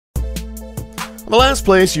The last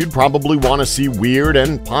place you'd probably want to see weird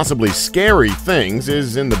and possibly scary things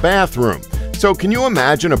is in the bathroom. So can you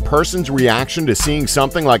imagine a person's reaction to seeing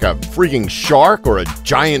something like a freaking shark or a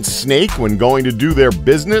giant snake when going to do their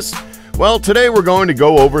business? Well, today we're going to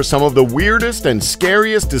go over some of the weirdest and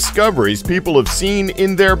scariest discoveries people have seen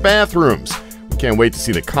in their bathrooms. We can't wait to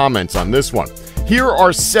see the comments on this one. Here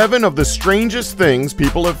are 7 of the strangest things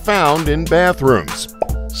people have found in bathrooms.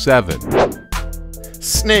 7.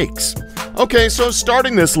 Snakes. Okay, so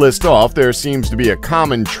starting this list off, there seems to be a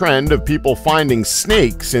common trend of people finding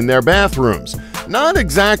snakes in their bathrooms. Not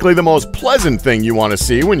exactly the most pleasant thing you want to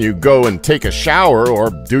see when you go and take a shower or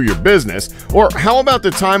do your business. Or how about the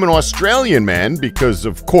time an Australian man, because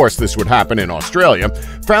of course this would happen in Australia,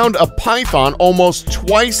 found a python almost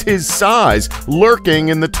twice his size lurking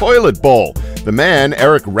in the toilet bowl. The man,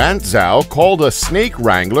 Eric Rantzow, called a snake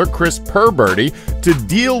wrangler, Chris Perberty, to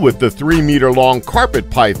deal with the 3-meter-long carpet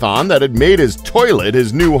python that had made his toilet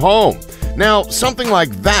his new home. Now, something like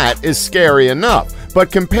that is scary enough,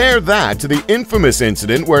 but compare that to the infamous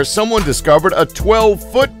incident where someone discovered a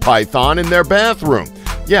 12-foot python in their bathroom.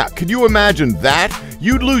 Yeah, could you imagine that?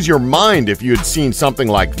 You'd lose your mind if you had seen something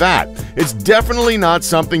like that. It's definitely not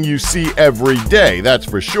something you see every day, that's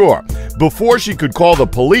for sure. Before she could call the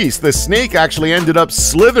police, the snake actually ended up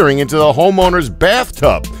slithering into the homeowner's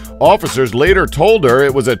bathtub. Officers later told her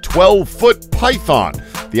it was a 12-foot python.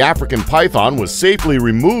 The African python was safely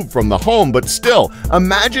removed from the home, but still,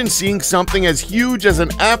 imagine seeing something as huge as an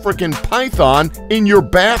African python in your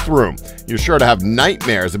bathroom. You're sure to have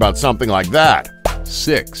nightmares about something like that.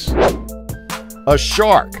 6. A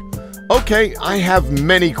shark. Okay, I have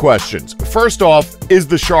many questions. First off, is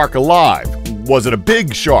the shark alive? Was it a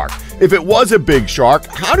big shark? If it was a big shark,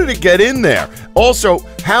 how did it get in there? Also,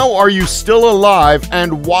 how are you still alive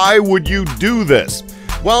and why would you do this?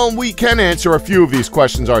 Well, we can answer a few of these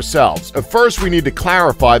questions ourselves. First, we need to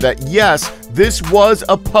clarify that yes, this was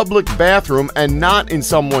a public bathroom and not in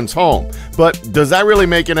someone's home. But does that really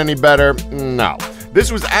make it any better? No.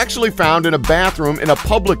 This was actually found in a bathroom in a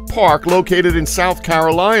public park located in South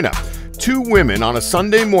Carolina. 2 women on a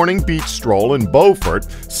Sunday morning beach stroll in Beaufort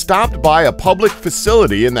stopped by a public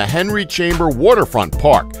facility in the Henry Chamber Waterfront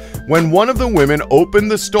Park. When one of the women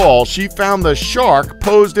opened the stall, she found the shark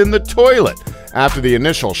posed in the toilet. After the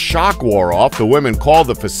initial shock wore off, the women called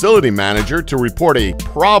the facility manager to report a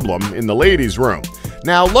problem in the ladies' room.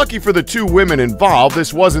 Now, lucky for the 2 women involved,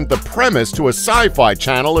 this wasn't the premise to a Sci-Fi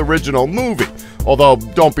Channel original movie. Although,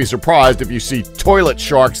 don't be surprised if you see Toilet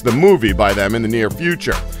Sharks the movie by them in the near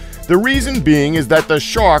future. The reason being is that the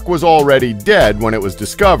shark was already dead when it was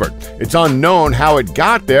discovered. It's unknown how it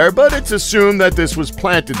got there, but it's assumed that this was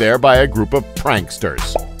planted there by a group of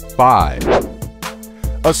pranksters.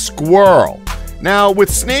 5. A squirrel. Now, with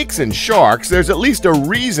snakes and sharks, there's at least a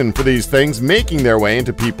reason for these things making their way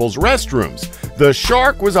into people's restrooms. The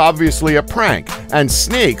shark was obviously a prank, and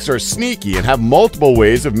snakes are sneaky and have multiple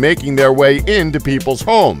ways of making their way into people's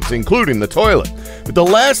homes, including the toilet. But the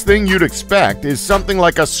last thing you'd expect is something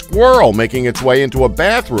like a squirrel making its way into a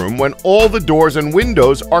bathroom when all the doors and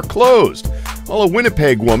windows are closed. Well, a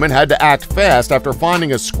Winnipeg woman had to act fast after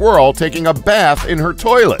finding a squirrel taking a bath in her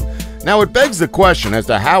toilet. Now, it begs the question as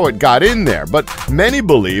to how it got in there, but many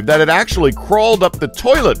believe that it actually crawled up the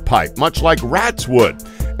toilet pipe, much like rats would.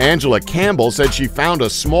 Angela Campbell said she found a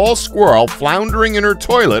small squirrel floundering in her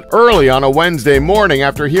toilet early on a Wednesday morning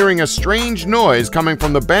after hearing a strange noise coming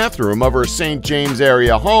from the bathroom of her St. James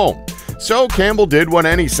area home. So Campbell did what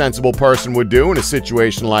any sensible person would do in a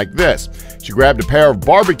situation like this. She grabbed a pair of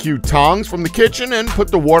barbecue tongs from the kitchen and put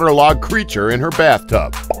the waterlogged creature in her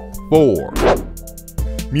bathtub. 4.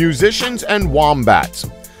 Musicians and wombats.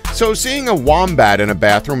 So seeing a wombat in a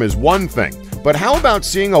bathroom is one thing, but how about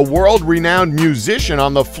seeing a world-renowned musician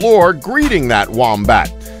on the floor greeting that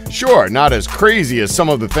wombat? Sure, not as crazy as some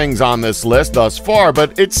of the things on this list thus far,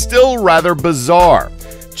 but it's still rather bizarre.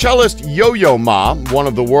 Cellist Yo-Yo Ma, one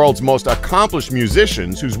of the world's most accomplished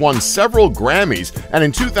musicians who's won several Grammys and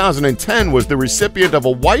in 2010 was the recipient of a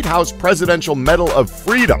White House Presidential Medal of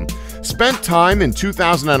Freedom, spent time in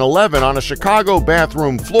 2011 on a Chicago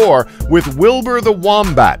bathroom floor with Wilbur the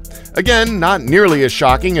Wombat. Again, not nearly as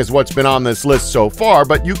shocking as what's been on this list so far,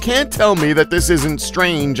 but you can't tell me that this isn't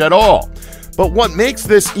strange at all. But what makes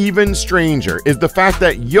this even stranger is the fact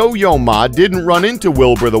that Yo-Yo Ma didn't run into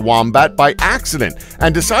Wilbur the Wombat by accident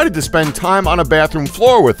and decided to spend time on a bathroom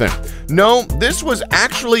floor with him. No, this was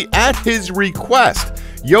actually at his request.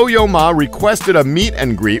 Yo-Yo Ma requested a meet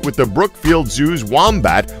and greet with the Brookfield Zoo's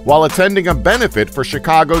wombat while attending a benefit for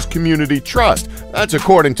Chicago's Community Trust. That's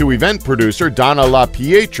according to event producer Donna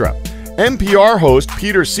LaPietra. NPR host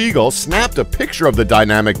Peter Siegel snapped a picture of the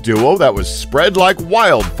dynamic duo that was spread like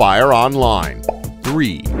wildfire online.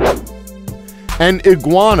 3, An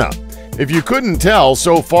iguana. If you couldn't tell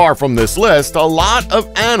so far from this list, a lot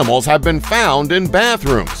of animals have been found in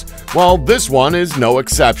bathrooms. Well, this one is no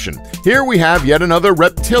exception. Here we have yet another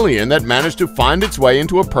reptilian that managed to find its way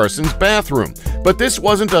into a person's bathroom. But this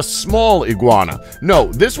wasn't a small iguana.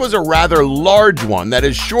 No, this was a rather large one that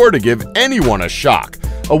is sure to give anyone a shock.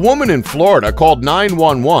 A woman in Florida called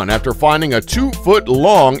 911 after finding a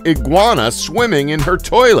 2-foot-long iguana swimming in her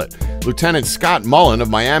toilet. Lieutenant Scott Mullen of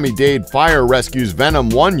Miami-Dade Fire Rescue's Venom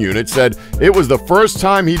 1 unit said it was the first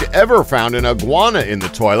time he'd ever found an iguana in the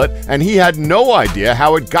toilet, and he had no idea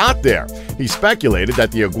how it got there. He speculated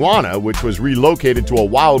that the iguana, which was relocated to a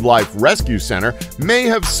wildlife rescue center, may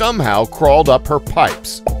have somehow crawled up her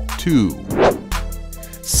pipes. 2,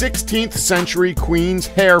 16th century Queen's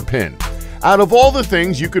hairpin. Out of all the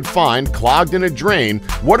things you could find clogged in a drain,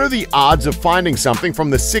 what are the odds of finding something from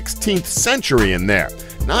the 16th century in there?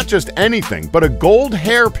 Not just anything, but a gold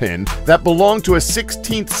hairpin that belonged to a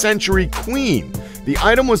 16th century queen. The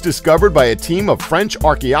item was discovered by a team of French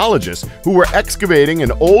archaeologists who were excavating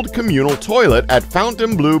an old communal toilet at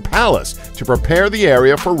Fontainebleau Palace to prepare the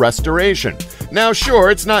area for restoration. Now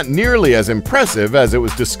sure, it's not nearly as impressive as it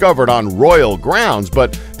was discovered on royal grounds,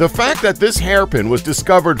 but the fact that this hairpin was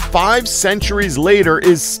discovered 5 centuries later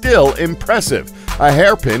is still impressive. A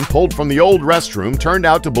hairpin pulled from the old restroom turned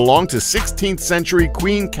out to belong to 16th century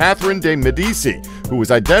Queen Catherine de' Medici, who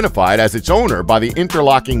was identified as its owner by the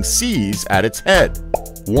interlocking C's at its head.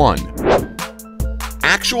 1,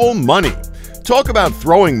 Actual money. Talk about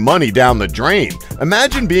throwing money down the drain.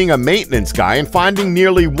 Imagine being a maintenance guy and finding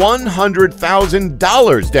nearly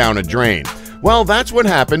 $100,000 down a drain. Well, that's what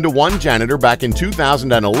happened to one janitor back in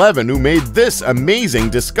 2011 who made this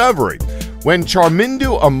amazing discovery. When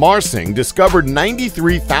Charmindu Amarsingh discovered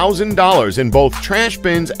 $93,000 in both trash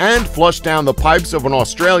bins and flushed down the pipes of an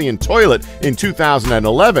Australian toilet in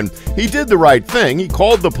 2011, he did the right thing. He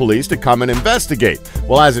called the police to come and investigate.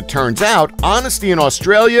 Well, as it turns out, honesty in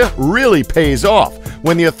Australia really pays off.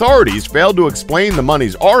 When the authorities failed to explain the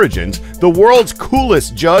money's origins, the world's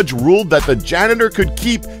coolest judge ruled that the janitor could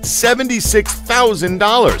keep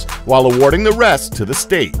 $76,000 while awarding the rest to the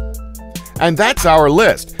state. And that's our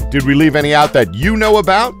list. Did we leave any out that you know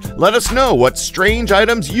about? Let us know what strange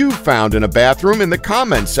items you found in a bathroom in the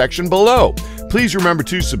comments section below. Please remember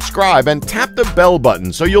to subscribe and tap the bell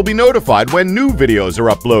button so you'll be notified when new videos are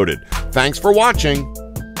uploaded. Thanks for watching.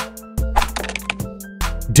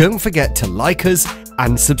 Don't forget to like us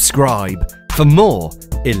and subscribe for more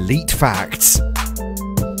Elite Facts.